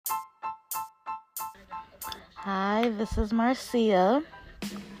Hi, this is Marcia.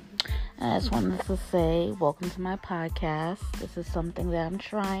 I just wanted to say, welcome to my podcast. This is something that I'm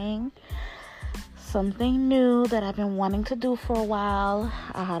trying, something new that I've been wanting to do for a while.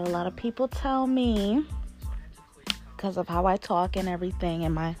 I had a lot of people tell me, because of how I talk and everything,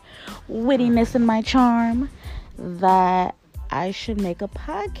 and my wittiness and my charm, that I should make a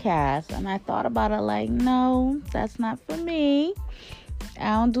podcast. And I thought about it like, no, that's not for me.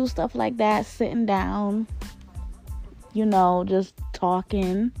 I don't do stuff like that, sitting down, just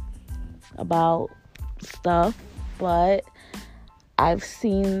talking about stuff. But I've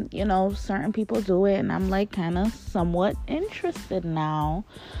seen, certain people do it, and I'm like kind of somewhat interested now.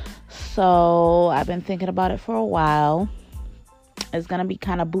 So I've been thinking about it for a while. It's going to be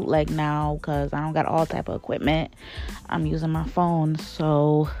kind of bootleg now because I don't got all type of equipment. I'm using my phone.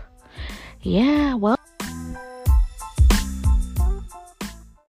 So, yeah, well.